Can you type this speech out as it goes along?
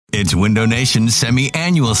It's Window Nation's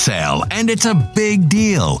semi-annual sale, and it's a big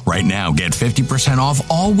deal. Right now, get 50% off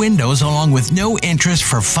all windows along with no interest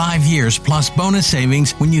for 5 years plus bonus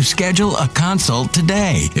savings when you schedule a consult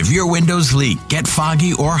today. If your windows leak, get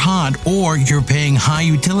foggy or hot, or you're paying high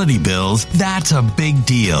utility bills, that's a big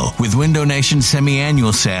deal. With Window Nation's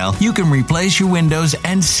semi-annual sale, you can replace your windows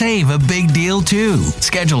and save a big deal too.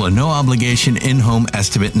 Schedule a no-obligation in-home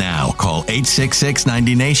estimate now. Call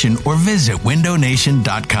 866-90-NATION or visit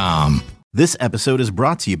windownation.com. This episode is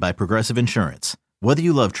brought to you by Progressive Insurance. Whether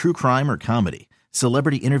you love true crime or comedy,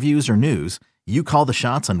 celebrity interviews or news, you call the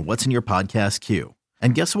shots on what's in your podcast queue.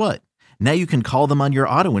 And guess what? Now you can call them on your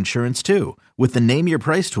auto insurance too with the Name Your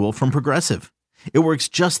Price tool from Progressive. It works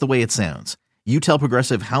just the way it sounds. You tell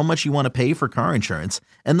Progressive how much you want to pay for car insurance,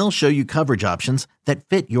 and they'll show you coverage options that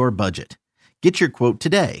fit your budget. Get your quote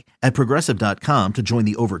today at Progressive.com to join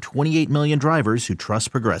the over 28 million drivers who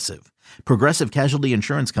trust Progressive. Progressive Casualty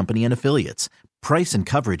Insurance Company and Affiliates. Price and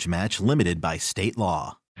coverage match limited by state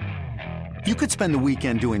law. You could spend the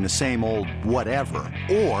weekend doing the same old whatever,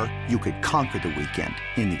 or you could conquer the weekend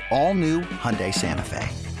in the all-new Hyundai Santa Fe.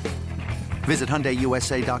 Visit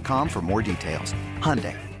HyundaiUSA.com for more details.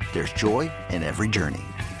 Hyundai, there's joy in every journey.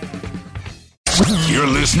 You're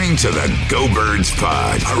listening to the Go Birds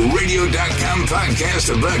Pod, a radio.com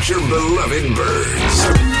podcast about your beloved birds.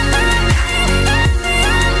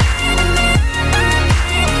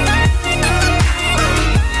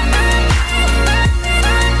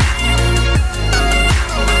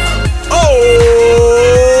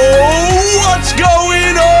 What's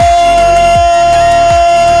going on,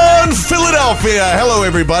 Philadelphia? Hello,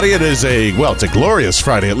 everybody. It's a glorious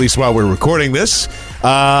Friday, at least while we're recording this.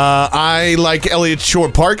 I, like Elliott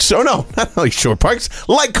Shore-Parks, not Elliott Shore-Parks,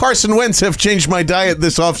 like Carson Wentz, have changed my diet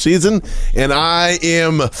this offseason, and I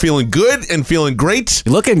am feeling good and feeling great.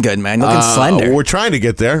 You're looking good, man. You're looking slender. We're trying to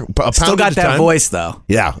get there. Still got that voice, though.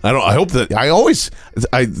 Yeah. I hope that,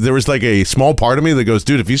 there was like a small part of me that goes,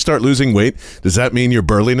 dude, if you start losing weight, does that mean your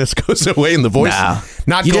burliness goes away in the voice? No.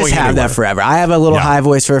 Not you going just have anywhere. that forever. I have a little high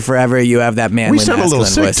voice for forever. You have that manly We sound a little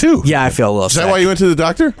sick, voice. too. Yeah, I feel a little Is sick. that why you went to the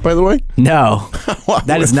doctor, by the way? No.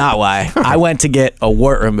 That is not why. I went to get a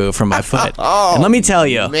wart removed from my foot. And let me tell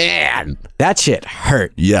you, man, that shit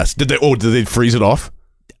hurt. Yes. Did they freeze it off?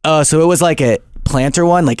 So it was like a planter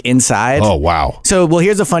one, like inside. Oh, wow. So,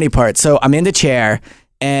 here's the funny part. So I'm in the chair,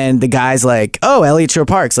 and the guy's like, "Oh, Elliott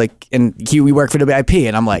Shore-Parks," like, and we work for WIP,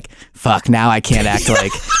 and I'm like, "Fuck, now I can't act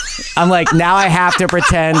like." I'm like, now I have to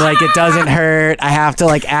pretend like it doesn't hurt. I have to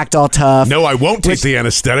like act all tough. No, I won't take the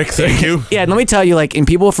anesthetic. Thank you. Yeah, and let me tell you, like, and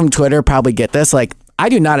people from Twitter probably get this. Like, I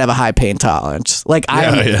do not have a high pain tolerance. Like,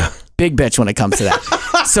 I'm a big bitch when it comes to that.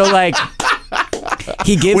 So, like,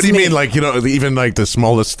 he gives me... What do you mean, like, even like the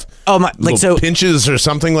smallest pinches or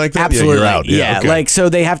something like that? Absolutely. Yeah, you're out. Yeah, okay. like, so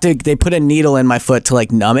they put a needle in my foot to,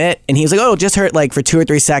 like, numb it. And he's like, oh, it just hurt, like, for 2 or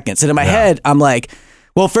 3 seconds. And in my head, I'm like...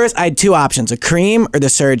 Well, first, I had 2 options, a cream or the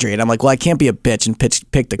surgery. And I'm like, well, I can't be a bitch and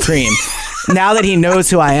pick the cream. Now that he knows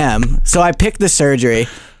who I am. So I picked the surgery.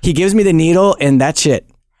 He gives me the needle, and that shit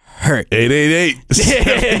hurt.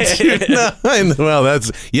 888-729. Well,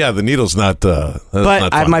 the needle's not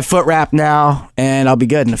but I have my foot wrapped now, and I'll be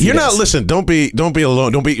good in a few days. Listen, don't be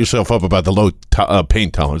alone. Don't beat yourself up about the low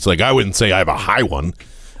pain tolerance. Like, I wouldn't say I have a high one.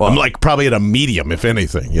 Well, I'm like probably at a medium, if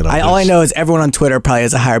anything. All I know is everyone on Twitter probably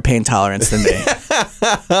has a higher pain tolerance than me.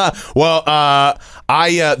 Well,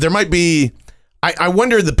 there might be. I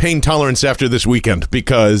wonder the pain tolerance after this weekend,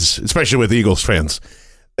 because especially with Eagles fans,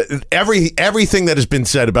 everything that has been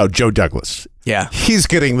said about Joe Douglas. Yeah, he's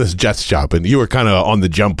getting this Jets job, and you were kind of on the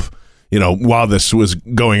jump. While this was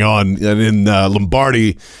going on, and in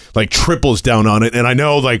Lombardi, like, triples down on it. And I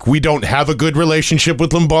know, like, we don't have a good relationship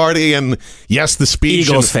with Lombardi, and yes, the speech.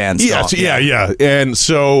 Eagles fans. Yes, yeah. And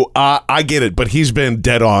so I get it, but he's been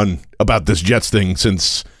dead on about this Jets thing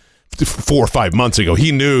since 4 or 5 months ago.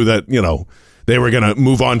 He knew that, they were going to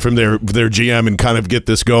move on from their GM and kind of get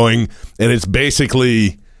this going. And it's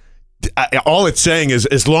basically... all it's saying is,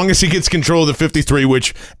 as long as he gets control of the 53,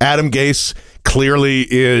 which Adam Gase clearly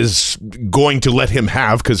is going to let him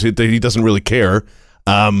have, because he doesn't really care.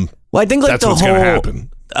 I think like that's what's going to happen.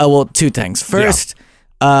 2 things. First,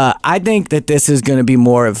 I think that this is going to be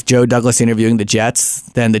more of Joe Douglas interviewing the Jets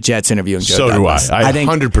than the Jets interviewing Joe Douglas. So do I. I think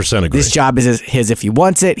 100% agree. This job is his if he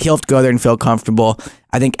wants it. He'll have to go there and feel comfortable.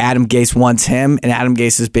 I think Adam Gase wants him, and Adam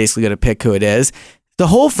Gase is basically going to pick who it is. The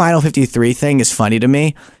whole Final 53 thing is funny to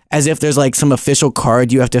me, as if there's like some official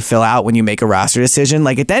card you have to fill out when you make a roster decision.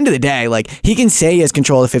 Like, at the end of the day, like, he can say he has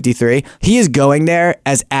control of 53. He is going there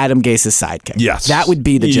as Adam Gase's sidekick. Yes. That would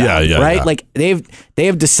be the job, right? Yeah. Like, they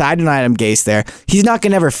have decided on Adam Gase there. He's not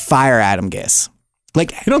going to ever fire Adam Gase.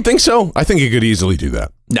 Like, You don't think so? I think he could easily do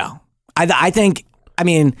that. no. I think, I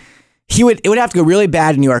mean, it would have to go really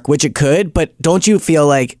bad in New York, which it could, but don't you feel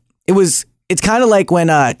like it's kind of like when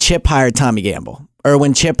Chip hired Tommy Gamble, or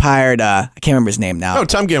when Chip hired, I can't remember his name now. No,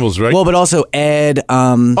 Tom Gamble's right. Well, but also Ed.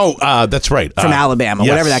 That's right. From Alabama,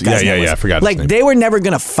 yes. whatever that guy's name was. Yeah, I forgot his Like, name. they were never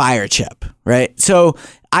going to fire Chip, right? So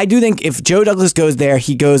I do think if Joe Douglas goes there,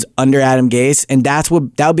 he goes under Adam Gase, and that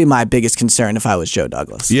would be my biggest concern if I was Joe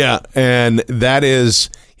Douglas. Yeah, and that's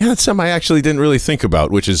something I actually didn't really think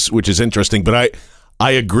about, which is interesting. But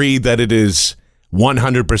I agree that it is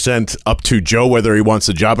 100% up to Joe whether he wants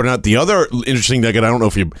the job or not. The other interesting nugget, I don't know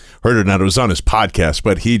if you heard it or not, it was on his podcast,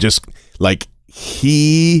 but he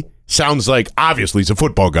sounds like, obviously he's a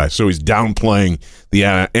football guy, so he's downplaying the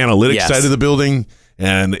analytics side of the building,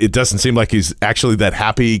 and it doesn't seem like he's actually that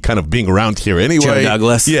happy kind of being around here anyway. Joe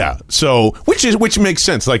Douglas. Yeah, so which makes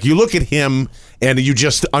sense. Like, you look at him and you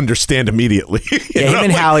just understand immediately. Him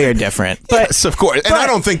and Howie are different. But, yes, of course. And I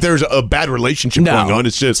don't think there's a bad relationship going on.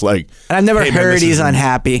 It's just like, and I've never heard he's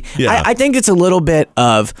unhappy. Yeah. I think it's a little bit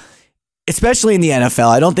of, especially in the NFL,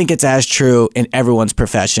 I don't think it's as true in everyone's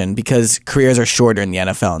profession because careers are shorter in the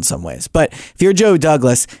NFL in some ways. But if you're Joe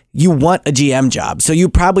Douglas, you want a GM job. So you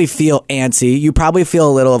probably feel antsy. You probably feel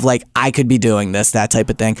a little of like, I could be doing this, that type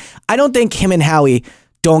of thing. I don't think him and Howie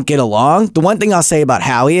don't get along. The one thing I'll say about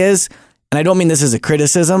Howie is, and I don't mean this as a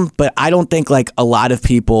criticism, but I don't think like a lot of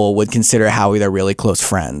people would consider Howie their really close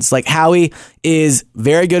friends. Like, Howie is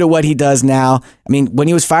very good at what he does now. I mean, when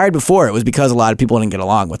he was fired before, it was because a lot of people didn't get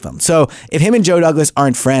along with him. So if him and Joe Douglas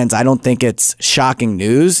aren't friends, I don't think it's shocking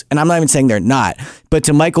news. And I'm not even saying they're not. But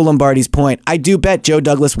to Michael Lombardi's point, I do bet Joe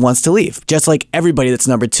Douglas wants to leave, just like everybody that's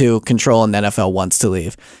number 2 control in the NFL wants to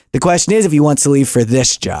leave. The question is if he wants to leave for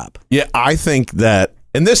this job. Yeah, I think that,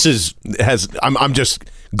 and this I'm just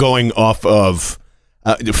going off of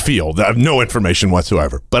feel. I have no information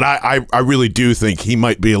whatsoever. But I really do think he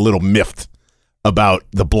might be a little miffed about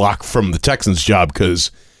the block from the Texans job, because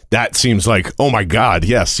that seems like, oh my God,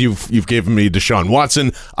 yes, you've given me Deshaun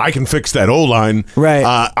Watson. I can fix that O-line. Right.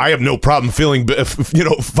 I have no problem firing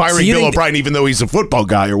Bill O'Brien, even though he's a football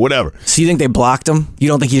guy or whatever. So you think they blocked him? You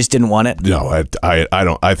don't think he just didn't want it? No, I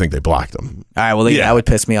don't. I think they blocked him. All right, well, that would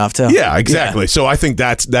piss me off too. Yeah, exactly. Yeah. So I think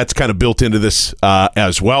that's kind of built into this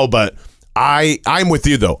as well. But I'm with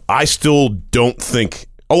you though. I still don't think.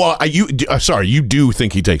 Oh well, you do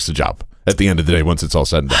think he takes the job at the end of the day once it's all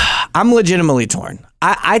said and done? I'm legitimately torn.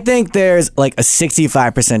 I think there's like a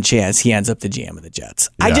 65% chance he ends up the GM of the Jets.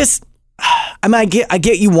 Yeah. I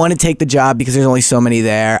get you want to take the job because there's only so many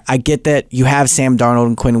there. I get that you have Sam Darnold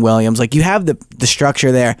and Quinn Williams. Like, you have the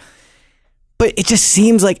structure there. But it just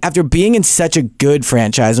seems like after being in such a good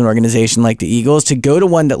franchise and organization like the Eagles, to go to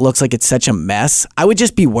one that looks like it's such a mess, I would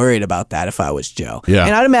just be worried about that if I was Joe. Yeah.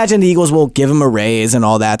 And I'd imagine the Eagles will give him a raise and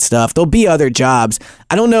all that stuff. There'll be other jobs.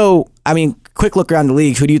 I don't know. I mean, quick look around the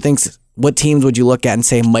league. Who do you think's what teams would you look at and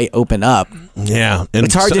say might open up? Yeah. And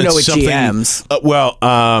it's hard to know with GMs.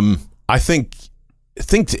 I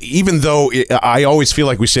think even though I always feel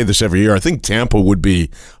like we say this every year, I think Tampa would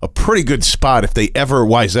be a pretty good spot if they ever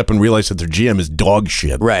wise up and realize that their GM is dog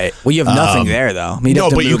shit. Right. Well, you have nothing there though. I mean,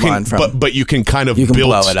 but you can kind of build,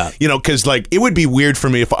 blow it up. Because like it would be weird for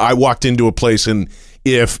me if I walked into a place and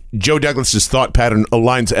if Joe Douglas's thought pattern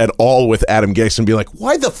aligns at all with Adam Gase and be like,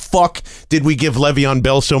 why the fuck did we give Le'Veon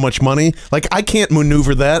Bell so much money? Like, I can't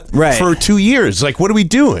maneuver that for 2 years. Like, what are we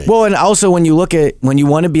doing? Well, and also when you want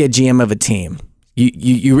to be a GM of a team,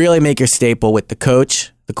 you really make your staple with the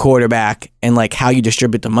coach, the quarterback, and like how you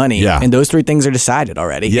distribute the money. Yeah. And those 3 things are decided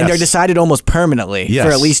already. Yes. And they're decided almost permanently for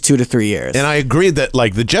at least 2 to 3 years. And I agree that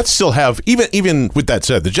like the Jets still have, even with that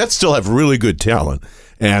said, the Jets still have really good talent.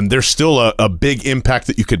 And there's still a big impact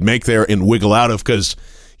that you could make there and wiggle out of because,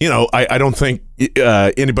 I don't think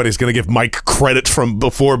anybody's going to give Mike credit from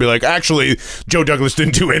before, be like, actually, Joe Douglas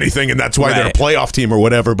didn't do anything and that's why they're a playoff team or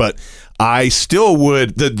whatever. But I still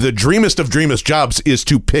would, the dreamest of dreamest jobs is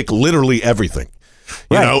to pick literally everything.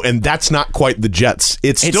 You know, and that's not quite the Jets.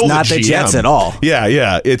 It's still not the Jets at all.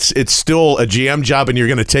 Yeah. It's still a GM job, and you're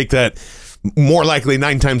going to take that more likely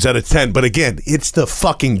 9 times out of 10. But again, it's the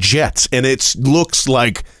fucking Jets, and it looks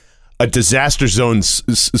like a disaster zone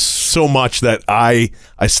so much that I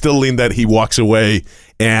still lean that he walks away.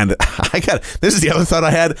 And this is the other thought I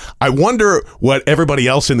had. I wonder what everybody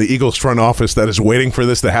else in the Eagles front office that is waiting for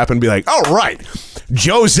this to happen be like, all right,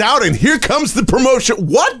 Joe's out and here comes the promotion.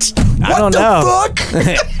 What? I don't know. Fuck?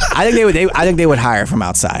 I think they would hire from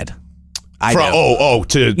outside. Take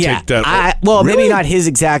that. Really? Maybe not his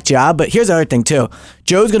exact job, but here's the other thing too.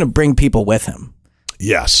 Joe's going to bring people with him.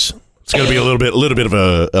 Yes. it's going to be a little bit of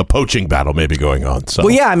a poaching battle maybe going on. So.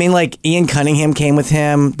 Well, yeah, I mean, like Ian Cunningham came with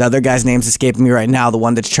him. The other guy's name's escaping me right now. The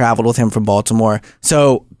one that's traveled with him from Baltimore.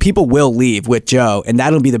 So people will leave with Joe, and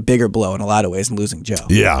that'll be the bigger blow in a lot of ways than losing Joe.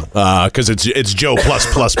 Yeah, because it's Joe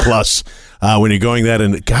plus when you're going that,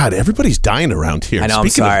 and God, everybody's dying around here. I know.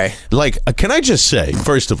 Speaking I'm sorry. Can I just say,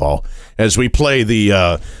 first of all, as we play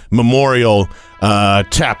the memorial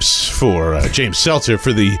taps for James Seltzer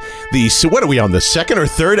for the what are we on, the second or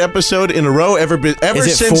third episode in a row ever Is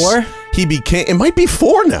it since 4? he became, it might be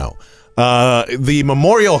 4 now. The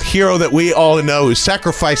memorial hero that we all know who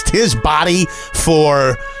sacrificed his body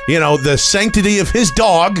for, the sanctity of his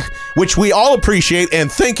dog, which we all appreciate.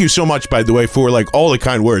 And thank you so much, by the way, for all the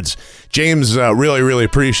kind words. James really, really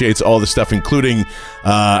appreciates all the stuff, including,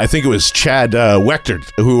 I think it was Chad Wechter,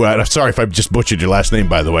 who, sorry if I just butchered your last name,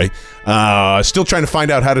 by the way, still trying to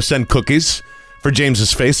find out how to send cookies for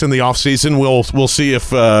James's face in the off season. We'll see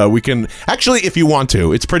if we can, actually, if you want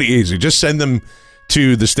to, it's pretty easy. Just send them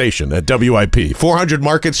to the station at WIP, 400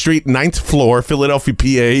 Market Street, 9th floor,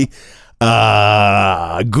 Philadelphia,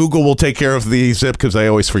 PA. Google will take care of the zip because I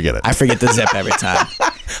always forget it. I forget the zip every time.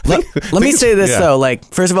 Let me say this, though.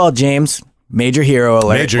 First of all, James, major hero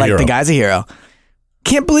alert. Major hero. The guy's a hero.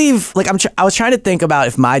 Can't believe, I was trying to think about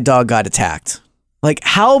if my dog got attacked.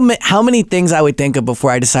 How many things I would think of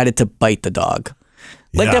before I decided to bite the dog.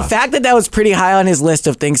 The fact that was pretty high on his list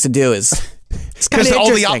of things to do is... Because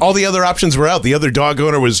all the other options were out. The other dog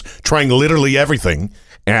owner was trying literally everything,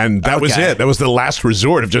 and that was it. That was the last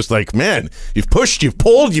resort of just man, you've pushed, you've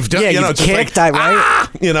pulled, you've done, you've kicked, right?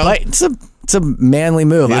 But it's a manly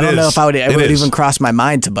move. I don't know if I would even cross my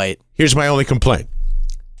mind to bite. Here's my only complaint: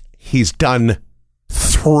 he's done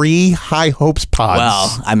 3 High Hopes pods.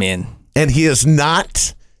 Well, I mean, and he has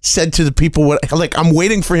not said to the people what. I'm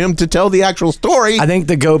waiting for him to tell the actual story. I think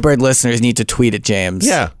the Go Bird listeners need to tweet at James.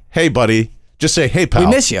 Yeah. Hey, buddy. Just say, hey, pal. We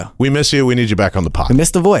miss you. We miss you. We need you back on the pod. We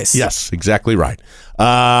miss the voice. Yes, exactly right.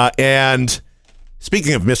 And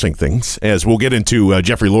speaking of missing things, as we'll get into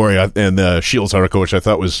Jeffrey Lurie and the Shields article, which I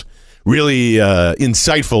thought was really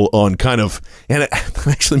insightful on and it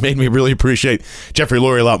actually made me really appreciate Jeffrey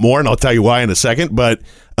Lurie a lot more, and I'll tell you why in a second. But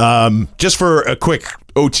just for a quick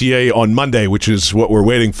OTA on Monday, which is what we're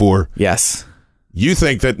waiting for. Yes. You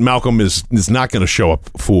think that Malcolm is not going to show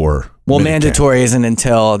up for... Well, mandatory isn't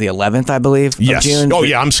until the 11th, I believe, of June. Oh,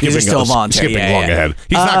 yeah, I'm skipping long ahead.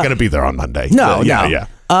 He's not going to be there on Monday. No.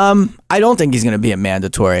 I don't think he's going to be a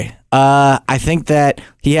mandatory. I think that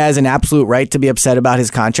he has an absolute right to be upset about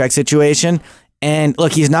his contract situation. And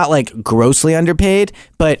look, he's not grossly underpaid,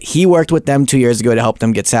 but he worked with them 2 years ago to help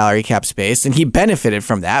them get salary cap space, and he benefited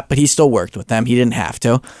from that, but he still worked with them. He didn't have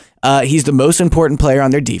to. He's the most important player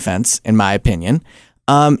on their defense, in my opinion.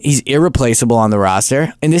 He's irreplaceable on the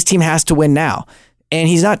roster, and this team has to win now. And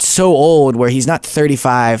he's not so old where he's not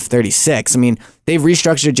 35, 36. I mean, they've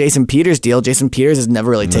restructured Jason Peters' deal. Jason Peters has never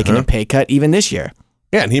really taken a pay cut, even this year.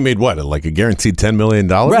 Yeah, and he made what, a guaranteed $10 million?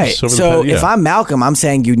 Right. So if I'm Malcolm, I'm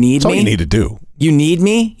saying you need me. That's all you need to do. You need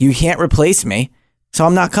me. You can't replace me. So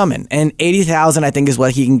I'm not coming. And $80,000, I think, is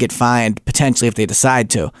what he can get fined potentially if they decide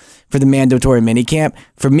to for the mandatory minicamp.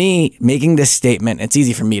 For me, making this statement, it's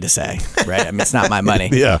easy for me to say, right? I mean, it's not my money.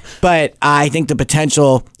 Yeah. But I think the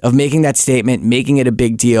potential of making that statement, making it a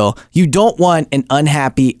big deal, you don't want an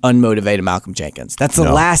unhappy, unmotivated Malcolm Jenkins. That's the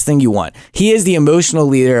last thing you want. He is the emotional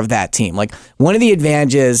leader of that team. One of the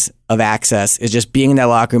advantages of Access is just being in that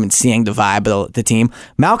locker room and seeing the vibe of the team.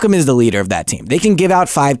 Malcolm is the leader of that team. They can give out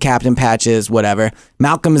 5 captain patches, whatever.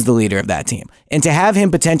 Malcolm is the leader of that team. And to have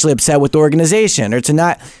him potentially upset with the organization or to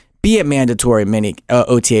not be at mandatory mini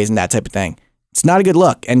OTAs and that type of thing, it's not a good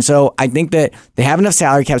look. And so I think that they have enough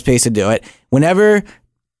salary cap space to do it. Whenever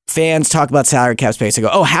fans talk about salary cap space, they go,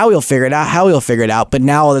 oh, Howie will figure it out. Howie will figure it out. But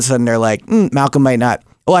now all of a sudden they're like, Malcolm might not.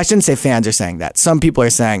 Well, I shouldn't say fans are saying that. Some people are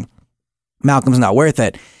saying Malcolm's not worth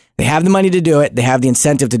it. They have the money to do it. They have the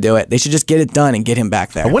incentive to do it. They should just get it done and get him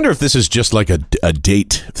back there. I wonder if this is just a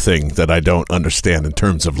date thing that I don't understand in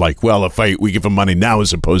terms of if we give him money now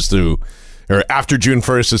as opposed to, or after June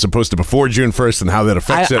 1st as opposed to before June 1st and how that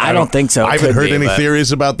affects it. I don't think so. I haven't heard any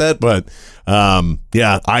theories about that, but I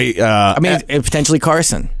mean, potentially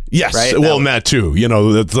Carson. Yes, right? Well, and that too.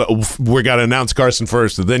 We got to announce Carson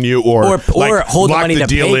first, and then you or hold the money to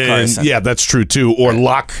pay Carson. Yeah, that's true too. Or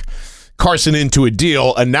lock Carson into a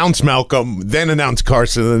deal, announce Malcolm, then announce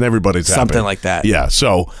Carson, and everybody's happy. Something like that. Yeah.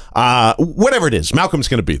 So whatever it is, Malcolm's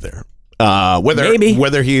going to be there.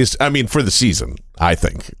 Whether he's, for the season, I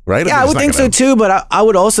think, right? Yeah, I would think so too. But I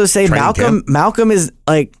would also say Malcolm is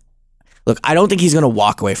look, I don't think he's going to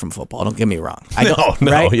walk away from football. Don't get me wrong. No,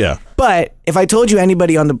 right? Yeah. But if I told you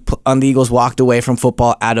anybody on the Eagles walked away from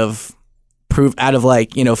football out of prove out of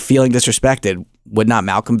like, feeling disrespected, would not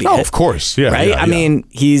Malcolm be Oh, it? of course. Yeah. Right? Yeah, I mean,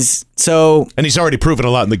 he's already proven a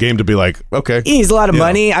lot in the game to be like, okay. He's a lot of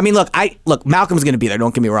money. I mean, look, Malcolm's going to be there.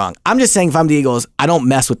 Don't get me wrong. I'm just saying if I'm the Eagles, I don't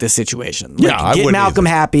mess with this situation. Like, I get wouldn't Malcolm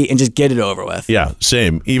either. happy and just get it over with. Yeah,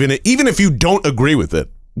 same. Even if you don't agree with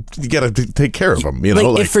it, you got to take care of them.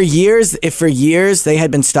 If for years they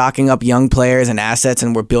had been stocking up young players and assets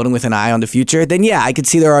and were building with an eye on the future, then yeah, I could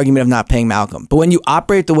see their argument of not paying Malcolm. But when you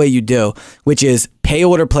operate the way you do, which is pay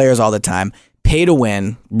older players all the time, pay to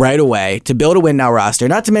win right away, to build a win now roster,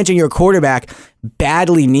 not to mention your quarterback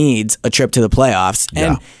badly needs a trip to the playoffs.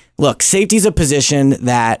 And look, safety's a position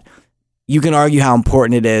that you can argue how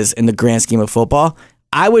important it is in the grand scheme of football.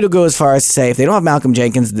 I would go as far as to say if they don't have Malcolm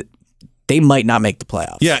Jenkins, they might not make the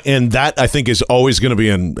playoffs. Yeah, and that I think is always going to be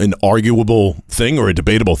an arguable thing or a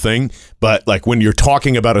debatable thing. But like when you're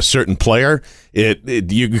talking about a certain player,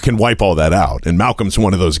 you can wipe all that out. And Malcolm's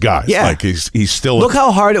one of those guys. Yeah, like he's still. Look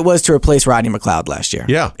how hard it was to replace Rodney McLeod last year.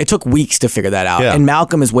 Yeah, it took weeks to figure that out. Yeah. And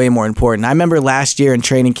Malcolm is way more important. I remember last year in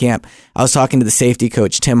training camp, I was talking to the safety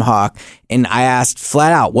coach Tim Hawk, and I asked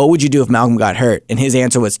flat out, "What would you do if Malcolm got hurt?" And his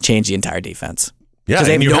answer was change the entire defense. Yeah,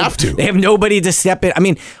 and you have to. They have nobody to step in. I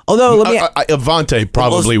mean, although let me. Avante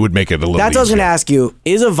probably would make it a little. That's what I was going to ask you.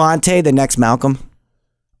 Is Avante the next Malcolm?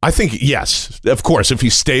 I think yes, of course. If he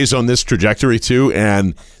stays on this trajectory too,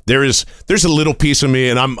 and there's a little piece of me,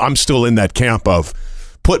 and I'm still in that camp of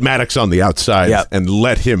put Maddox on the outside and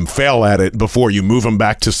let him fail at it before you move him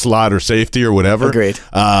back to slot or safety or whatever. Agreed.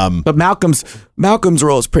 But Malcolm's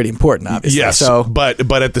role is pretty important, obviously. Yes. So, but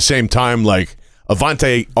at the same time, like.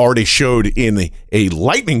 Avante already showed in a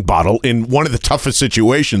lightning bottle in one of the toughest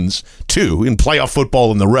situations, too, in playoff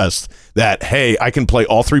football and the rest, that, hey, I can play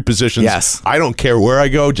all three positions. Yes. I don't care where I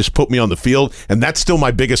go. Just put me on the field. And that's still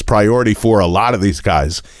my biggest priority for a lot of these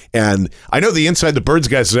guys. And I know the Inside the Birds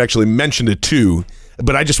guys has actually mentioned it, too.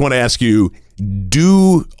 But I just want to ask you,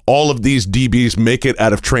 do all of these DBs make it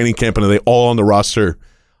out of training camp, and are they all on the roster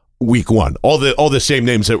week one? All the same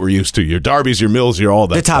names that we're used to. Your Darbys, your Mills, your all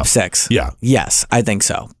that. The top stuff. six. Yeah. Yes, I think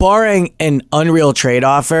so. Barring an unreal trade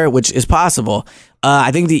offer, which is possible,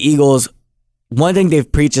 I think the Eagles, one thing they've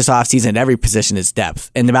preached this offseason at every position is depth.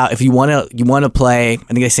 And about if you want to play, I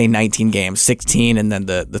think they say 19 games, 16, and then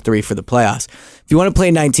the 3 for the playoffs. If you want to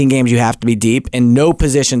play 19 games, you have to be deep, and no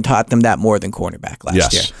position taught them that more than cornerback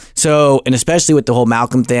last year. So, and especially with the whole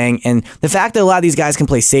Malcolm thing, and the fact that a lot of these guys can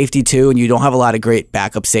play safety too, and you don't have a lot of great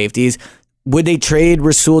backup safeties. Would they trade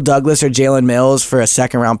Rasul Douglas or Jalen Mills for a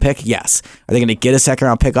second-round pick? Yes. Are they going to get a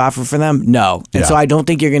second-round pick offer for them? No. And so I don't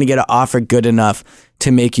think you're going to get an offer good enough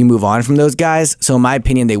to make you move on from those guys. So in my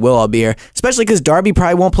opinion, they will all be here, especially because Darby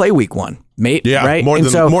probably won't play week one. Right? More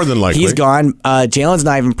than likely. He's gone. Jalen's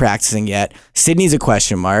not even practicing yet. Sydney's a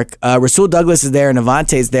question mark. Rasul Douglas is there, and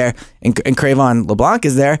Avante's there, and Cravon LeBlanc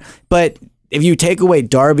is there. But if you take away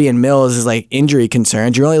Darby and Mills as like injury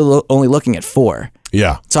concerns, you're only looking at 4.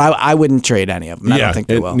 Yeah. So I wouldn't trade any of them. I don't think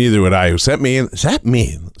they will. Neither would I. Does that mean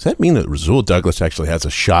that Rasul Douglas actually has a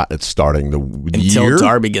shot at starting the year? Until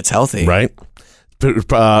Darby gets healthy. Right.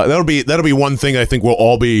 That'll be one thing I think we'll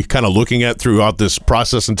all be kind of looking at throughout this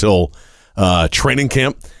process until training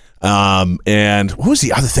camp. And what was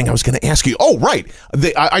the other thing I was going to ask you? Oh, right.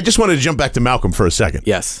 I just wanted to jump back to Malcolm for a second.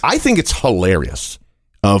 Yes. I think it's hilarious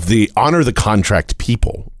of the honor the contract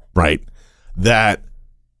people, right, that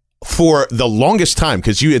for the longest time,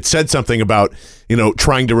 because you had said something about,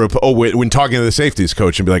 trying to, when talking to the safeties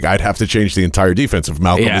coach and be like, I'd have to change the entire defense if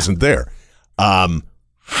Malcolm isn't there.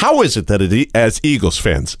 How is it that as Eagles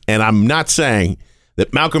fans, and I'm not saying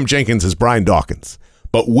that Malcolm Jenkins is Brian Dawkins,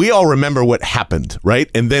 but we all remember what happened,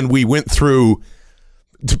 right? And then we went through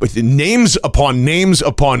names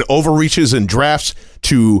upon overreaches and drafts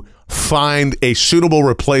to find a suitable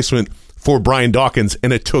replacement for Brian Dawkins,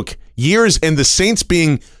 and it took years, and the Saints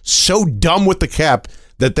being so dumb with the cap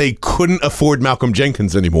that they couldn't afford Malcolm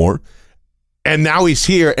Jenkins anymore. And now he's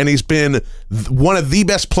here, and he's been one of the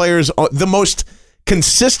best players, the most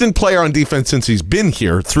consistent player on defense since he's been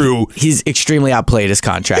here through. He's extremely outplayed his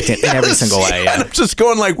contract in every single way. Yeah. And I'm just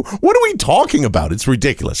going like, what are we talking about? It's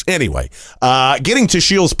ridiculous. Anyway, getting to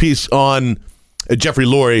Shields' piece on Jeffrey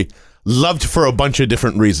Lurie, loved for a bunch of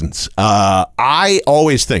different reasons. I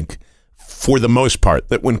always think, for the most part,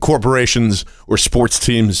 that when corporations or sports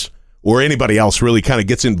teams or anybody else really kind of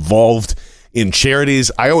gets involved in charities,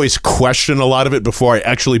 I always question a lot of it before I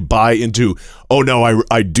actually buy into, oh no,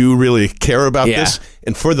 I do really care about this.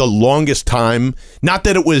 And for the longest time, not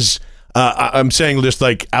that it was, I'm saying just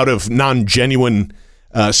like out of non-genuine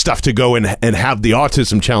stuff to go and have the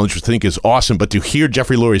autism challenge, which I think is awesome, but to hear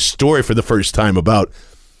Jeffrey Lurie's story for the first time about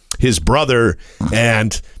his brother.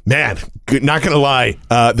 And man, not going to lie,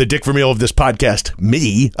 the Dick Vermeil of this podcast,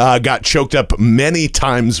 me, got choked up many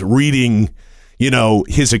times reading,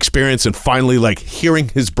 his experience and finally like hearing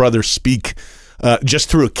his brother speak just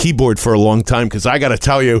through a keyboard for a long time. Because I got to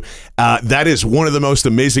tell you, that is one of the most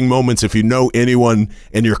amazing moments if you know anyone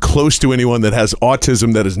and you're close to anyone that has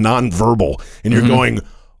autism that is nonverbal and you're going,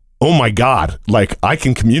 oh my God, like I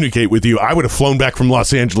can communicate with you. I would have flown back from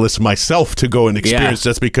Los Angeles myself to go and experience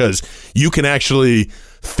this because you can actually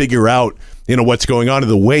figure out, what's going on.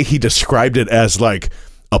 And the way he described it as like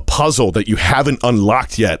a puzzle that you haven't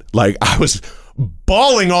unlocked yet. Like I was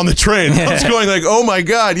bawling on the train. I was going like, oh my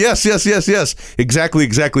God, yes. Exactly.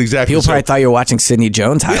 People probably thought you were watching Sidney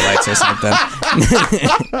Jones highlights or something.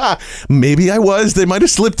 Maybe I was. They might have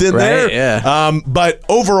slipped in there. Yeah. But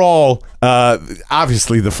overall,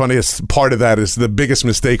 obviously the funniest part of that is the biggest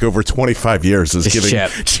mistake over 25 years is giving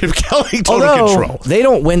Chip Kelly total control. They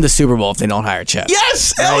don't win the Super Bowl if they don't hire Chip.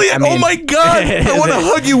 Yes, Elliot. Oh my God. I want to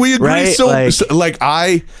hug you. We agree. Right? So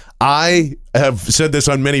I have said this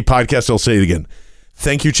on many podcasts. I'll say it again.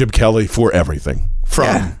 Thank you, Chip Kelly, for everything.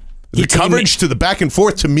 From the coverage to the back and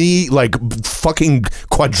forth to me, like fucking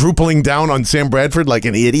quadrupling down on Sam Bradford like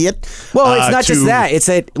an idiot. Well, it's not just that. It's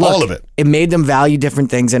that all of it. It made them value different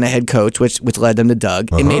things in a head coach, which led them to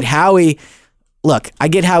Doug. It made Howie. Look, I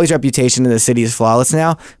get Howie's reputation in the city is flawless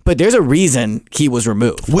now, but there's a reason he was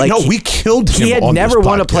removed. We killed him. He had never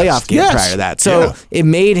won a playoff game prior to that. So it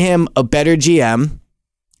made him a better GM.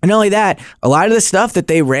 And not only that, a lot of the stuff that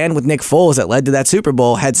they ran with Nick Foles that led to that Super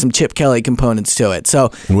Bowl had some Chip Kelly components to it. So,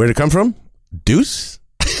 and where'd it come from? Deuce,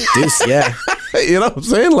 yeah. You know what I'm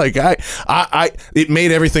saying? Like it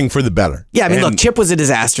made everything for the better. Yeah, I mean, look, Chip was a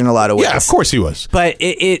disaster in a lot of ways. Yeah, of course he was. But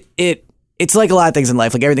it's like a lot of things in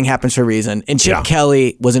life. Like everything happens for a reason. And Chip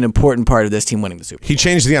Kelly was an important part of this team winning the Super Bowl. He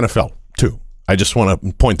changed the NFL too. I just want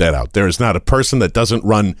to point that out. There is not a person that doesn't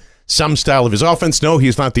run some style of his offense. No,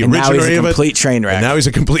 he's not the originator of it. Now he's a complete train wreck. And now he's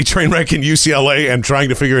a complete train wreck in UCLA and trying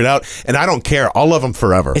to figure it out. And I don't care. I'll love him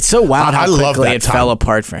forever. It's so wild how quickly it fell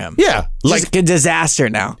apart for him. Yeah. Like a disaster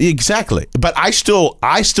now. Exactly. But I still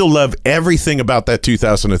love everything about that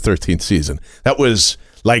 2013 season. That was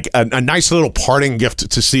like a nice little parting gift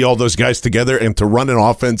to see all those guys together and to run an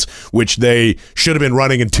offense which they should have been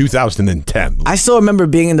running in 2010. I still remember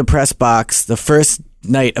being in the press box the first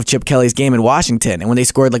night of Chip Kelly's game in Washington, and when they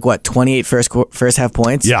scored 28 first half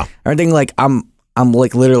points. Yeah, I'm thinking I'm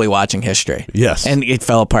like literally watching history. Yes, and it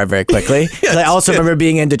fell apart very quickly. Yes. I also remember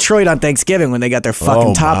being in Detroit on Thanksgiving when they got their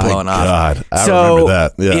fucking top blown off. God, I remember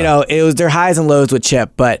that. Yeah. It was their highs and lows with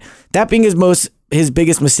Chip, but that being his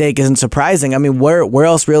biggest mistake isn't surprising. I mean, where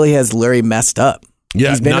else really has Lurie messed up? Yeah,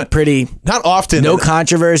 he's been not often. No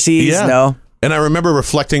controversies. Yeah. No. And I remember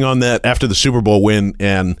reflecting on that after the Super Bowl win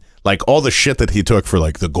and like all the shit that he took for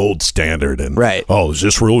like the gold standard and is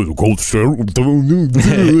this really the gold standard?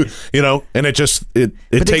 And it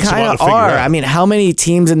takes a lot to figure out. I mean, how many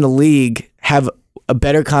teams in the league have a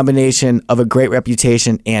better combination of a great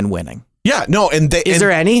reputation and winning? Yeah, no, is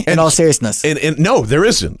there any? In all seriousness, and no, there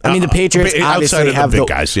isn't. I mean, the Patriots obviously have the big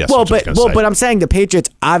guys. Yes, but I'm saying the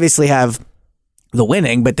Patriots obviously have the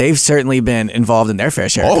winning, but they've certainly been involved in their fair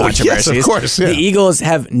share of controversies. Yes, of course. Yeah. The Eagles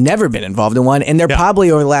have never been involved in one, and they're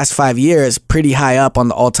probably over the last 5 years pretty high up on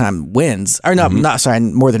the all-time wins. Or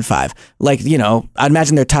more than 5. Like, I'd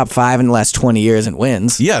imagine they're top 5 in the last 20 years in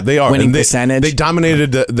wins. Yeah, they are. Winning percentage. They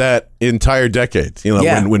dominated that entire decade.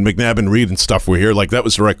 When McNabb and Reed and stuff were here, like that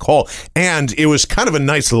was the right call. And it was kind of a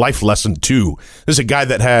nice life lesson too. There's a guy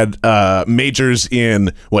that had majors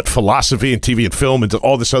in philosophy and TV and film and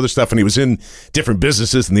all this other stuff, and he was in different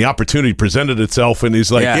businesses, and the opportunity presented itself, and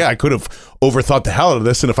he's like, I could have overthought the hell out of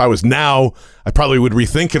this, and if I was now, I probably would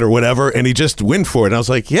rethink it or whatever, and he just went for it. And I was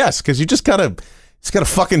like, yes, because you just gotta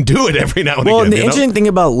fucking do it every now and again. Well, the interesting thing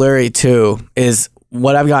about Lurie too is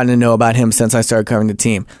what I've gotten to know about him since I started covering the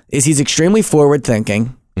team is he's extremely forward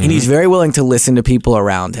thinking. And he's very willing to listen to people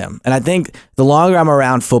around him. And I think the longer I'm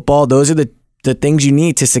around football, those are the things you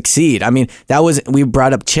need to succeed. I mean, we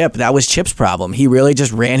brought up Chip. That was Chip's problem. He really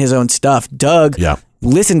just ran his own stuff. Doug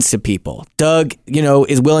listens to people. Doug,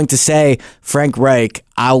 is willing to say, Frank Reich,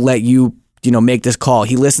 I'll let you, make this call.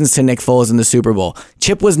 He listens to Nick Foles in the Super Bowl.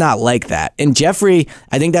 Chip was not like that. And Jeffrey,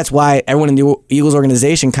 I think that's why everyone in the Eagles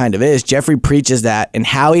organization kind of is. Jeffrey preaches that. And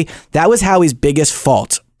that was Howie's biggest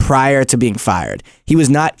fault prior to being fired. He was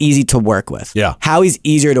not easy to work with. Yeah. Howie's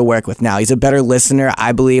easier to work with now. He's a better listener,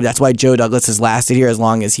 I believe. That's why Joe Douglas has lasted here as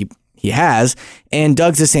long as he has. And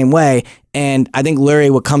Doug's the same way. And I think Lurie,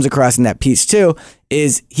 what comes across in that piece too,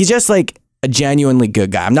 is he's just like a genuinely good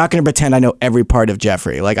guy. I'm not going to pretend I know every part of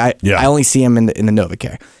Jeffrey. Like I only see him in the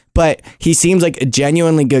NovaCare. but he seems like a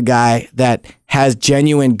genuinely good guy that has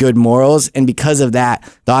genuine good morals, and because of that,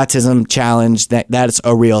 the autism challenge, that's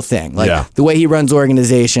a real thing. Like the way he runs the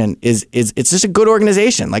organization is it's just a good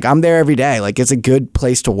organization. Like I'm there every day. Like it's a good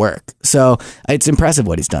place to work. So it's impressive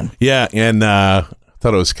what he's done. Yeah, and I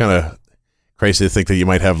thought it was kind of crazy to think that you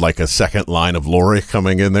might have like a second line of Laurie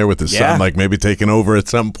coming in there with his son, like maybe taking over at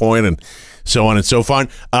some point and so on and so forth.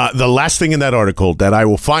 The last thing in that article that I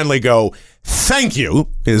will finally go, thank you,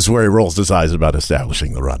 is where he rolls his eyes about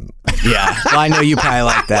establishing the run. Yeah, well, I know you probably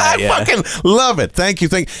like that. I fucking love it. Thank you.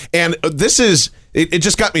 And this is, it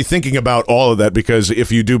just got me thinking about all of that, because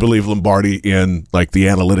if you do believe Lombardi in like the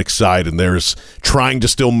analytics side and there's trying to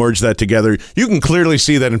still merge that together, you can clearly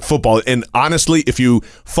see that in football. And honestly, if you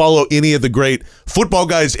follow any of the great football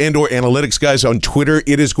guys and or analytics guys on Twitter,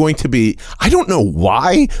 it is going to be, I don't know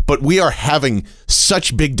why, but we are having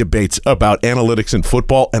such big debates about analytics in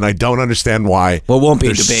football, and I don't understand why. Well, it won't be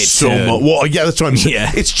a debate soon. Well, yeah, that's what I'm saying.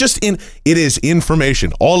 Yeah. It's just it is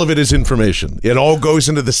information. All of it is information. It all goes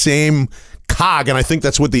into the same cog, and I think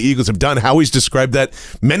that's what the Eagles have done. Howie's described that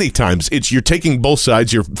many times. It's you're taking both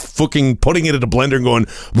sides, you're fucking putting it in a blender and going,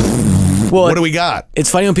 well, what do we got? It's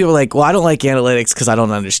funny when people are like, well, I don't like analytics because I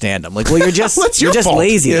don't understand them. Like, well, you're just well, you're just fault,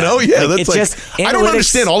 lazy. You know? Yeah, like, that's like, just, I don't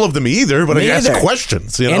understand all of them either, but I ask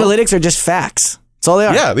questions. You know? Analytics are just facts. That's all they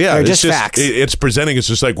are. Yeah. They're just facts. It's presenting. It's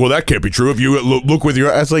just like, well, that can't be true. If you look with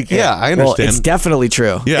your eyes, like, yeah, I understand. Well, it's definitely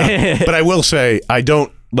true. Yeah, but I will say, I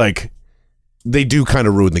don't like. They do kind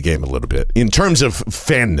of ruin the game a little bit in terms of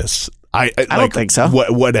fanness. I don't think so.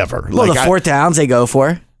 Whatever. Well, like, the fourth downs they go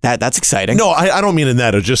for. That's exciting. No, I don't mean in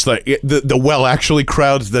that. It's just like the actually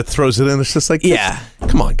crowds that throws it in. It's just like,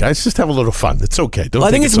 come on, guys, just have a little fun. It's okay. Don't.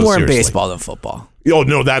 I think it's so more seriously. in baseball than football. Oh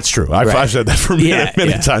no, that's true. I've said that for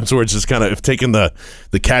many times, where it's just kind of taking the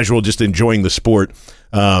casual, just enjoying the sport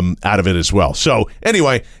out of it as well. So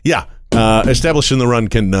anyway, establishing the run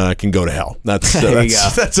can go to hell.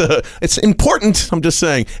 It's important. I'm just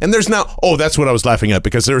saying. And there's now. Oh, that's what I was laughing at,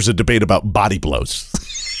 because there's a debate about body blows.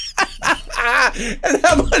 And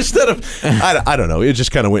how much that I don't know. It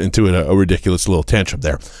just kind of went into a ridiculous little tantrum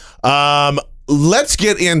there. Let's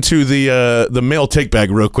get into the male take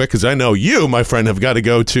bag real quick, because I know you, my friend, have got to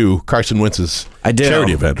go to Carson Wentz's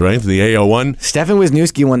charity event, right? The AO1. Stefan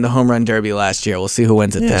Wisniewski won the home run derby last year. We'll see who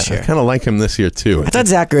wins it this year. I kind of like him this year too. I thought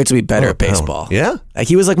Zach Ertz would be better at baseball. Yeah, like,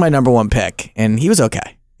 he was like my number one pick, and he was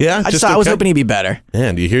okay. Yeah, I was hoping he'd be better.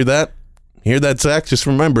 And do you hear that? Hear that, Zach? Just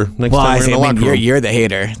remember, next time we're in the locker room. You're the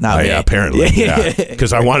hater, not me. Yeah, apparently.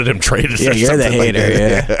 Because I wanted him traded. Yeah, you're the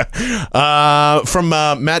hater. Like from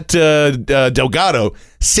Matt Delgado,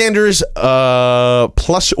 Sanders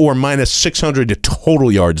plus or minus 600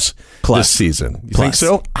 total yards this season. You think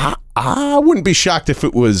so? I wouldn't be shocked if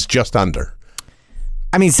it was just under.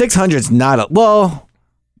 I mean, 600's not well.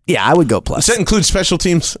 Yeah, I would go plus. Does that include special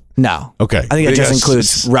teams? No. Okay. I think it just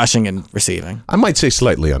includes rushing and receiving. I might say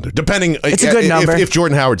slightly under, depending. It's a good number. If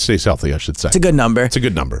Jordan Howard stays healthy, I should say. It's a good number. It's a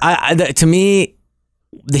good number. To me,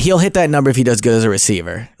 he'll hit that number if he does good as a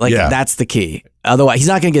receiver. That's the key. Otherwise, he's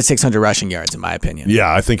not going to get 600 rushing yards, in my opinion.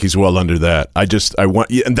 Yeah, I think he's well under that.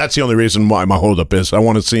 And that's the only reason why my holdup is I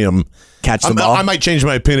want to see him catch the ball. I might change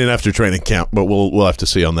my opinion after training camp, but we'll have to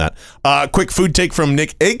see on that. Quick food take from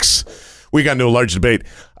Nick Akes. We got into a large debate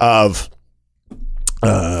of.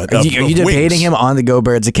 Are you debating him on the Go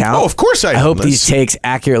Birds account? Oh, of course I am. I hope these takes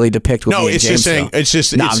accurately depict what me and James saying. It's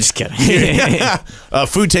just. No, I'm just kidding.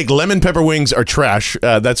 Food take: lemon pepper wings are trash.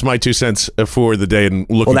 That's my 2 cents for the day. And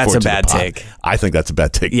looking. Well, that's forward a bad take. I think that's a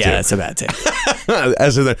bad take. Yeah, too. that's a bad take.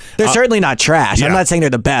 They're certainly not trash. I'm not saying they're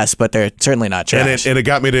the best, but they're certainly not trash. And it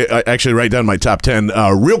got me to actually write down my top 10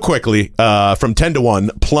 real quickly. From 10 to 1: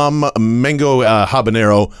 plum, mango,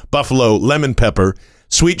 habanero, buffalo, lemon pepper,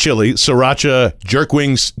 sweet chili, sriracha, jerk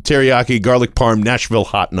wings, teriyaki, garlic parm, Nashville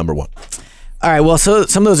hot, number 1. All right, well, so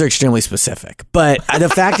some of those are extremely specific, but the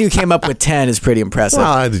fact you came up with 10 is pretty impressive.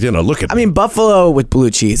 Well, look at. I mean, buffalo with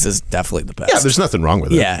blue cheese is definitely the best. Yeah, there's nothing wrong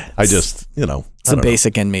with it. Yeah, I just, it's the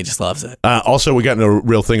basic in me just loves it. Also, we got into a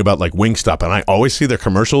real thing about like Wingstop, and I always see their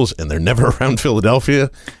commercials, and they're never around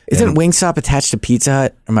Philadelphia. Isn't Wingstop attached to Pizza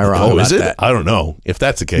Hut? Am I wrong about that? I don't know. If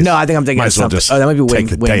that's the case, no, I think I'm thinking of something. That might be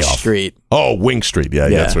Wing Street. Oh, Wing Street. Yeah,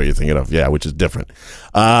 that's what you're thinking of. Yeah, which is different.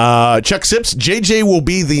 Chuck Sips, JJ will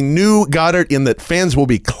be the new Goddard in that fans will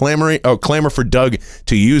be clamor for Doug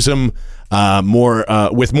to use him more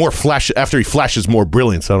with more flash after he flashes more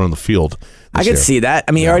brilliance out on the field. I could see that.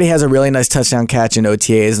 I mean, he already has a really nice touchdown catch in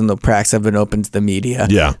OTAs, and the practice have been open to the media.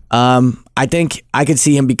 Yeah. I think I could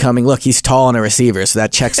see him becoming. Look, he's tall and a receiver, so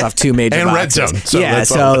that checks off two major and boxes. red zone.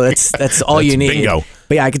 So that's all you need. Bingo.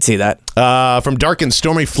 But yeah, I could see that. From Dark and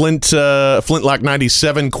Stormy Flintlock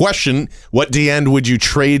 97 question: what D end would you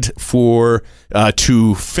trade for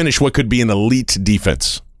to finish what could be an elite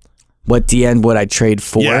defense? What D end would I trade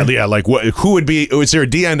for? Yeah. Like, who would be? Is there a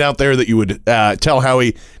D end out there that you would tell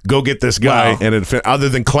Howie, go get this guy? Other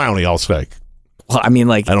than Clowney, I'll say. Well, I mean,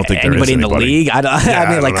 like, I don't think anybody in the league.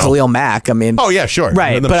 I mean, like Khalil Mack. I mean, oh yeah, sure,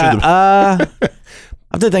 right. But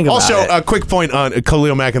I have to think about also, it. a quick point on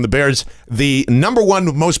Khalil Mack and the Bears. The number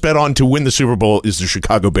one most bet on to win the Super Bowl is the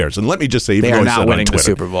Chicago Bears. And let me just say, even they are though I said not on winning the Twitter,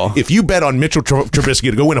 Super Bowl. If you bet on Mitchell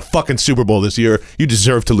Trubisky to go win a fucking Super Bowl this year, you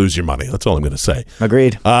deserve to lose your money. That's all I'm going to say.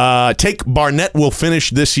 Agreed. Take Barnett will finish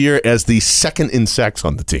this year as the second in sacks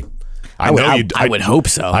on the team. I would hope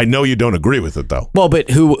so. I know you don't agree with it, though. Well, but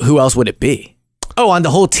who else would it be? Oh, on the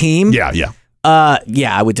whole team? Yeah.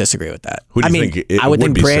 Yeah, I would disagree with that. Who do you think it I would would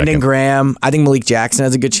think be Brandon second? Graham. I think Malik Jackson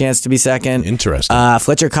has a good chance to be second. Interesting.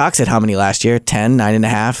 Fletcher Cox had how many last year? 10,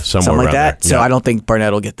 9.5, something like around that. there. So Yeah. I don't think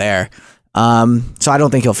Barnett will get there. So I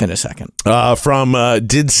don't think he'll finish second. From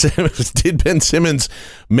did Ben Simmons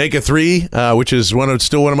make a three, which is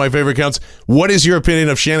still one of my favorite counts. What is your opinion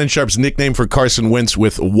of Shannon Sharp's nickname for Carson Wentz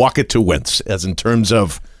with "walk it to Wentz," as in terms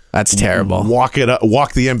of That's terrible. walk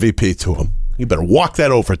the MVP to him? You better walk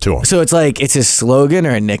that over to him. So it's his slogan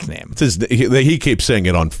or a nickname? He keeps saying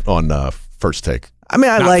it on First Take. I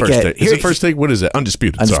mean, I Not like First it. Take. Is it First Take? What is it?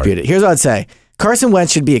 Undisputed. Undisputed. Here's what I'd say. Carson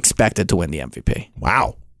Wentz should be expected to win the MVP. Sorry.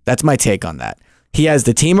 Wow. That's my take on that. He has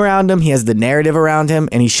the team around him. He has the narrative around him,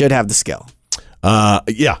 and he should have the skill.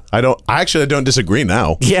 Yeah. I don't disagree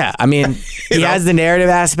now. Yeah, I mean, he has the narrative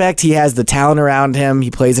aspect. He has the talent around him.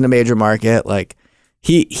 He plays in a major market. Like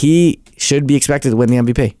he should be expected to win the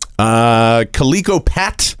MVP. Kaliko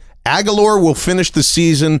Pat Aguilar will finish the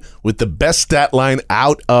season with the best stat line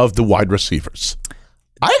out of the wide receivers.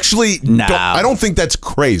 I actually don't think that's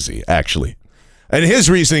crazy, actually. And his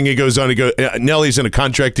reasoning, he goes on, Nelly's in a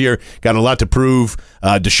contract year, got a lot to prove.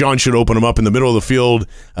 Deshaun should open him up in the middle of the field.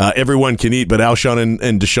 Everyone can eat, but Alshon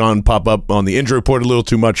and Deshaun pop up on the injury report a little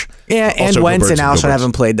too much. Yeah, Also, and Wentz go and Birds. Alshon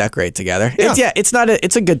haven't played that great together. Yeah. It's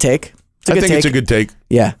a good take. It's a good take.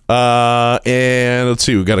 Yeah. And let's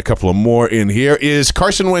see, we've got a couple of more in here. Is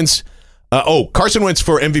Carson Wentz... Carson Wentz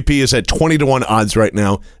for MVP is at 20-1 odds right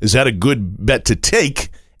now. Is that a good bet to take?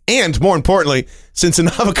 And more importantly, since an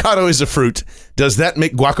avocado is a fruit, does that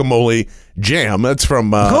make guacamole jam? That's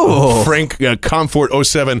from Frank Comfort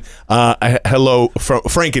 07. Hello, from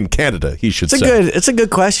Frank in Canada, he should say. It's a good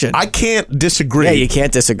question. I can't disagree. Yeah, you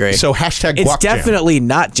can't disagree. So hashtag it's guac jam. definitely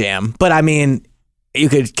not jam, but I mean, you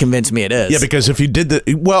could convince me it is. Yeah, because if you did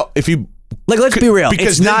if you... Like, let's be real.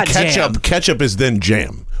 Because It's then not jam. ketchup is then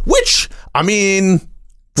jam. Which, I mean...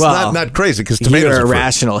 It's Well, not crazy because tomatoes You're are fruit.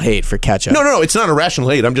 irrational hate for ketchup. No, it's not irrational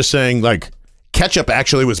hate. I'm just saying, like, ketchup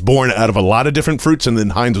actually was born out of a lot of different fruits, and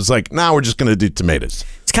then Heinz was like, we're just going to do tomatoes.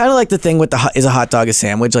 It's kind of like the thing with is a hot dog a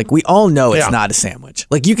sandwich? Like, we all know it's Yeah. not a sandwich.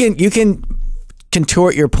 Like, you can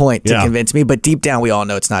contort your point to convince me, but deep down we all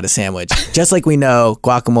know it's not a sandwich. Just like we know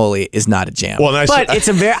guacamole is not a jam. Well, but it's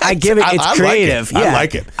a very I give it. It's I like it. creative. I Yeah,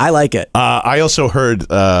 like it. I like it. I also heard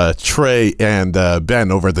Trey and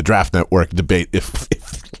Ben over at the Draft Network debate if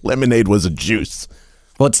lemonade was a juice.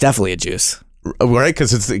 Well, it's definitely a juice. Right,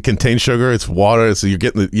 because it contains sugar, it's water, so you're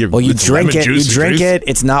getting the. Well, you it's drink lemon it. juice, You drink juice. it.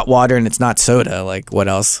 It's not water and it's not soda. Like, what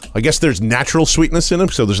else? I guess there's natural sweetness in them,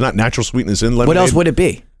 so there's not natural sweetness in lemonade. What else would it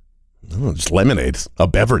be? Oh, just lemonade, a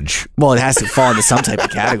beverage. Well, it has to fall into some type of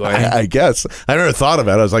category. I guess. I never thought of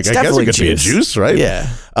it. I was like, It's I guess it definitely could be a juice. juice, right? Yeah.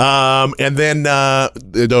 And then at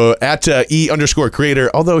E_creator,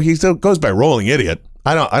 although he still goes by Rolling Idiot.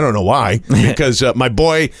 I don't know why, because my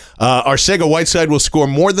boy Arcega Whiteside will score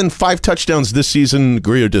more than 5 touchdowns this season.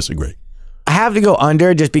 Agree or disagree? I have to go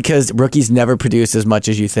under just because rookies never produce as much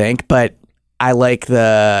as you think, but I like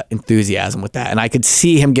the enthusiasm with that, and I could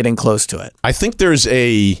see him getting close to it. I think there's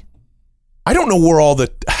I don't know where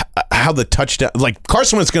how the touchdown, like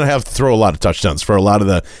Carson Wentz going to have to throw a lot of touchdowns for a lot of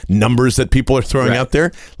the numbers that people are throwing out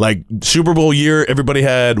there. Like Super Bowl year, everybody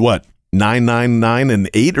had what? 999 and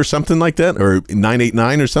 8 or something like that, or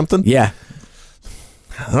 989 or something. Yeah.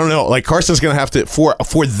 I don't know. Like Carson's going to have to for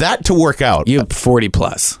that to work out. You have 40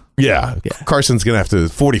 plus. Yeah. Carson's going to have to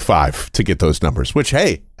 45 to get those numbers. Which,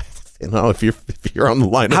 hey, if you're on the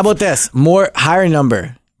line, How about this? Higher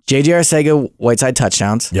number. J.J. Arcega Whiteside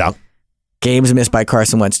touchdowns. Yeah. Games missed by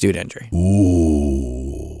Carson Wentz due to injury.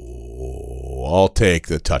 Ooh, I'll take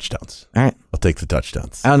the touchdowns. All right. I'll take the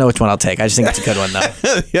touchdowns. I don't know which one I'll take. I just think it's a good one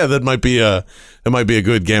though. Yeah, that might be a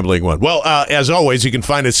good gambling one. Well, as always, you can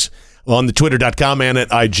find us on the twitter.com and at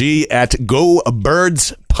IG at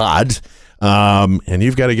GoBirdsPod. And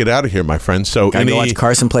you've got to get out of here, my friend. So Gotta go watch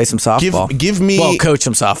Carson play some softball. Give me... Well, coach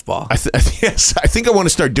some softball. Yes, I think I want to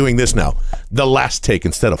start doing this now. The last take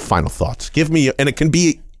instead of final thoughts. Give me... And it can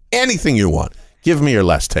be anything you want. Give me your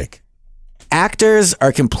last take. Actors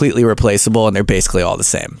are completely replaceable, and they're basically all the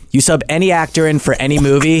same. You sub any actor in for any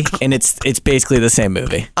movie, and it's basically the same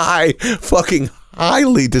movie. I fucking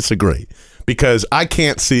highly disagree. Because I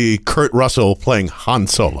can't see Kurt Russell playing Han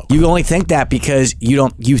Solo. You only think that because you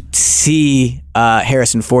see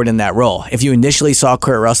Harrison Ford in that role. If you initially saw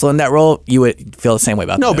Kurt Russell in that role, you would feel the same way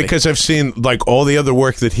about the movie. Because I've seen like all the other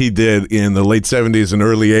work that he did in the late 70s and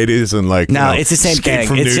early 80s, and like it's the same Escape thing.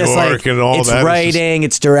 from It's New just York like and all it's that. writing,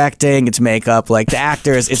 it's directing, it's makeup. Like the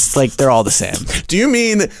actors, it's like they're all the same. Do you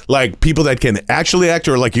mean like people that can actually act,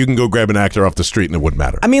 or like you can go grab an actor off the street and it wouldn't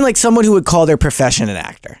matter? I mean like someone who would call their profession an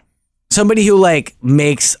actor. Somebody who like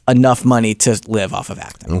makes enough money to live off of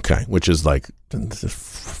acting. Okay, which is like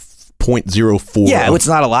 0.04. Yeah, it's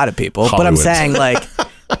not a lot of people, Hollywood. but I'm saying like,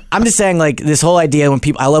 I'm just saying like this whole idea when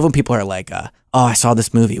people, I love when people are like, oh, I saw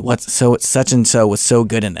this movie. Such and so was so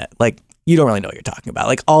good in it. Like you don't really know what you're talking about.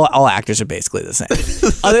 Like all actors are basically the same.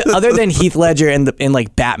 other than Heath Ledger in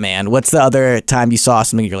like Batman. What's the other time you saw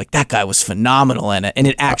something you're like that guy was phenomenal in it and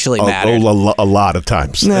it actually mattered? A lot of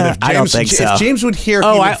times. Nah, I don't think so. If James would hear,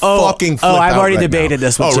 he would fucking flip I've out already right debated now.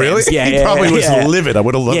 this with Oh, really? James. Yeah, he probably was yeah. livid. I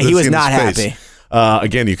would have loved to see he was his not face. happy.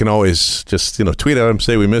 Again, you can always just tweet at him,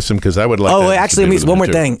 say we miss him because I would like. Oh, actually, one more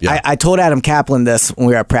thing. Yeah. I told Adam Kaplan this when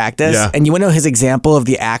we were at practice, and you want to know his example of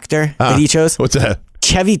the actor that he chose? What's that?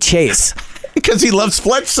 Chevy Chase. Because he loves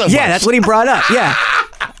Fletch so much. Yeah, that's what he brought up. Yeah.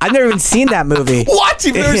 I've never even seen that movie. What?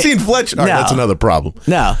 You've never seen Fletch? All right, that's another problem.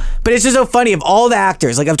 No. But it's just so funny. Of all the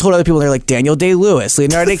actors, like I've told other people, they're like Daniel Day-Lewis,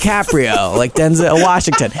 Leonardo DiCaprio, like Denzel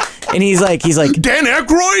Washington. And he's like Dan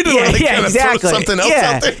Aykroyd? Yeah, exactly. Something else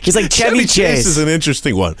out there. He's like Chevy Chase is an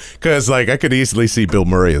interesting one. Because like I could easily see Bill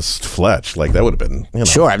Murray as Fletch. Like that would have been,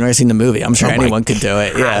 Sure, I've never seen the movie. I'm sure anyone could do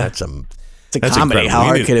it. Yeah. That's a comedy. How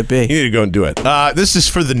hard could it be? You need to go and do it. This is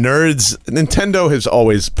for the nerds. Nintendo has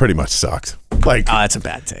always pretty much sucked. Like, that's a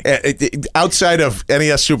bad take. Outside of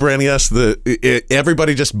NES, Super NES,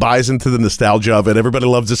 everybody just buys into the nostalgia of it. Everybody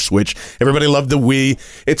loves the Switch. Everybody loved the Wii.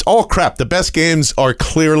 It's all crap. The best games are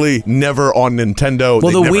clearly never on Nintendo.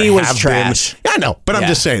 Well, the Wii was trash. Yeah, I know, but I'm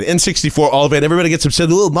just saying, N64, all of it. Everybody gets upset.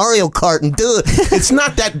 Oh, Mario Kart and do it. It's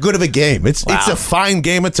not that good of a game. It's a fine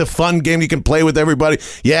game. It's a fun game you can play with everybody.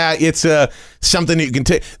 Yeah, it's something that you can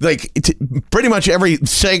take. Like pretty much every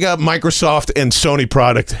Sega, Microsoft, and Sony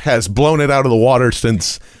product has blown it out of the water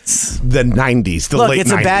since the 90s, the late 90s. Look,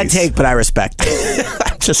 it's a bad take, but I respect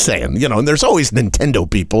it. I'm just saying, and there's always Nintendo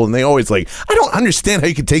people, and they always I don't understand how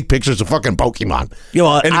you can take pictures of fucking Pokemon.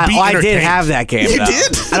 I did have that game. You though.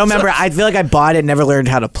 did? I don't remember. I feel like I bought it, never learned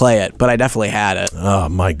how to play it, but I definitely had it. Oh,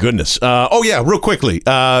 my goodness. Real quickly,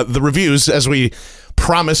 the reviews, as we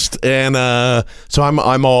promised, and so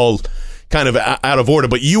I'm all kind of out of order,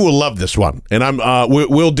 but you will love this one, and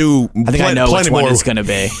we'll do. I think I know which one it's going to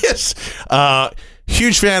be. Yes,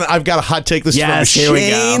 huge fan. I've got a hot take. This is from here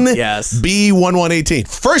Shane we go. Yes. B1118.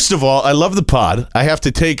 First of all, I love the pod. I have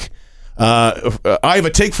to take. I have a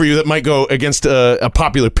take for you that might go against a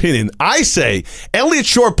popular opinion. I say Elliot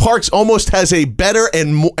Shore-Parks almost has a better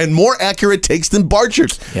and more accurate takes than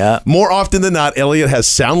Barchard. Yeah. More often than not, Elliot has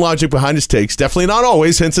sound logic behind his takes. Definitely not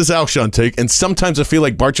always, hence his Alshon take. And sometimes I feel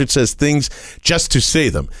like Barchard says things just to say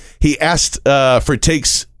them. He asked for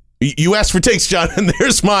takes. You asked for takes, John, and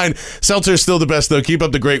there's mine. Seltzer is still the best, though. Keep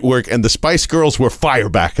up the great work. And the Spice Girls were fire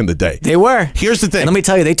back in the day. They were. Here's the thing. And let me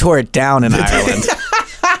tell you, they tore it down in Ireland.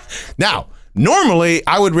 Now, normally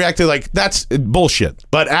I would react to that's bullshit,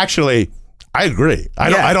 but actually I agree.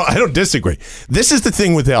 I don't disagree. This is the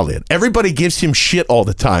thing with Elliot. Everybody gives him shit all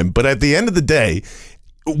the time, but at the end of the day,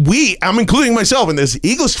 I'm including myself in this,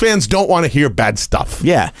 Eagles fans don't want to hear bad stuff.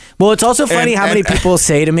 Yeah. Well, it's also funny how many people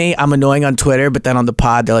say to me, I'm annoying on Twitter, but then on the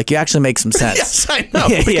pod, they're like, you actually make some sense. Yes, I know.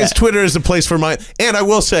 Because Twitter is a place for and I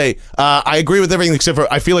will say, I agree with everything except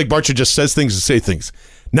for I feel like Barchard just says things to say things.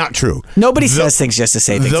 Not true. Nobody says things just to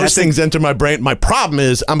say things. Those things enter my brain. My problem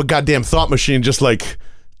is I'm a goddamn thought machine, just like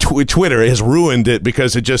Twitter has ruined it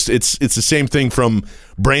because it's the same thing from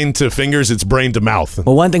brain to fingers. It's brain to mouth.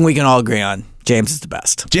 Well, one thing we can all agree on. James is the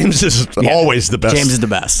best. James is always the best. James is the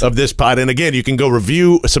best of this pod. And again, you can go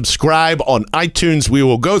subscribe on iTunes. We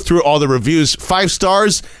will go through all the reviews, 5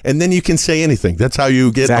 stars, and then you can say anything. That's how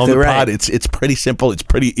you get on the pod. It's pretty simple. It's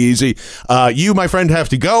pretty easy. You, my friend, have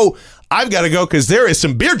to go. I've got to go because there is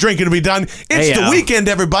some beer drinking to be done. It's the weekend,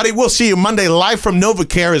 everybody. We'll see you Monday live from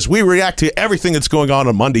NovaCare as we react to everything that's going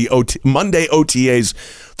on Monday OTAs.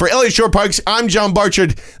 For Elliot Shore Parks, I'm John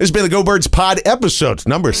Barchard. This has been the Go Birds Pod episode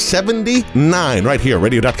number 79 right here,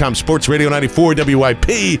 radio.com, Sports Radio 94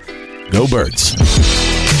 WIP. Go Birds.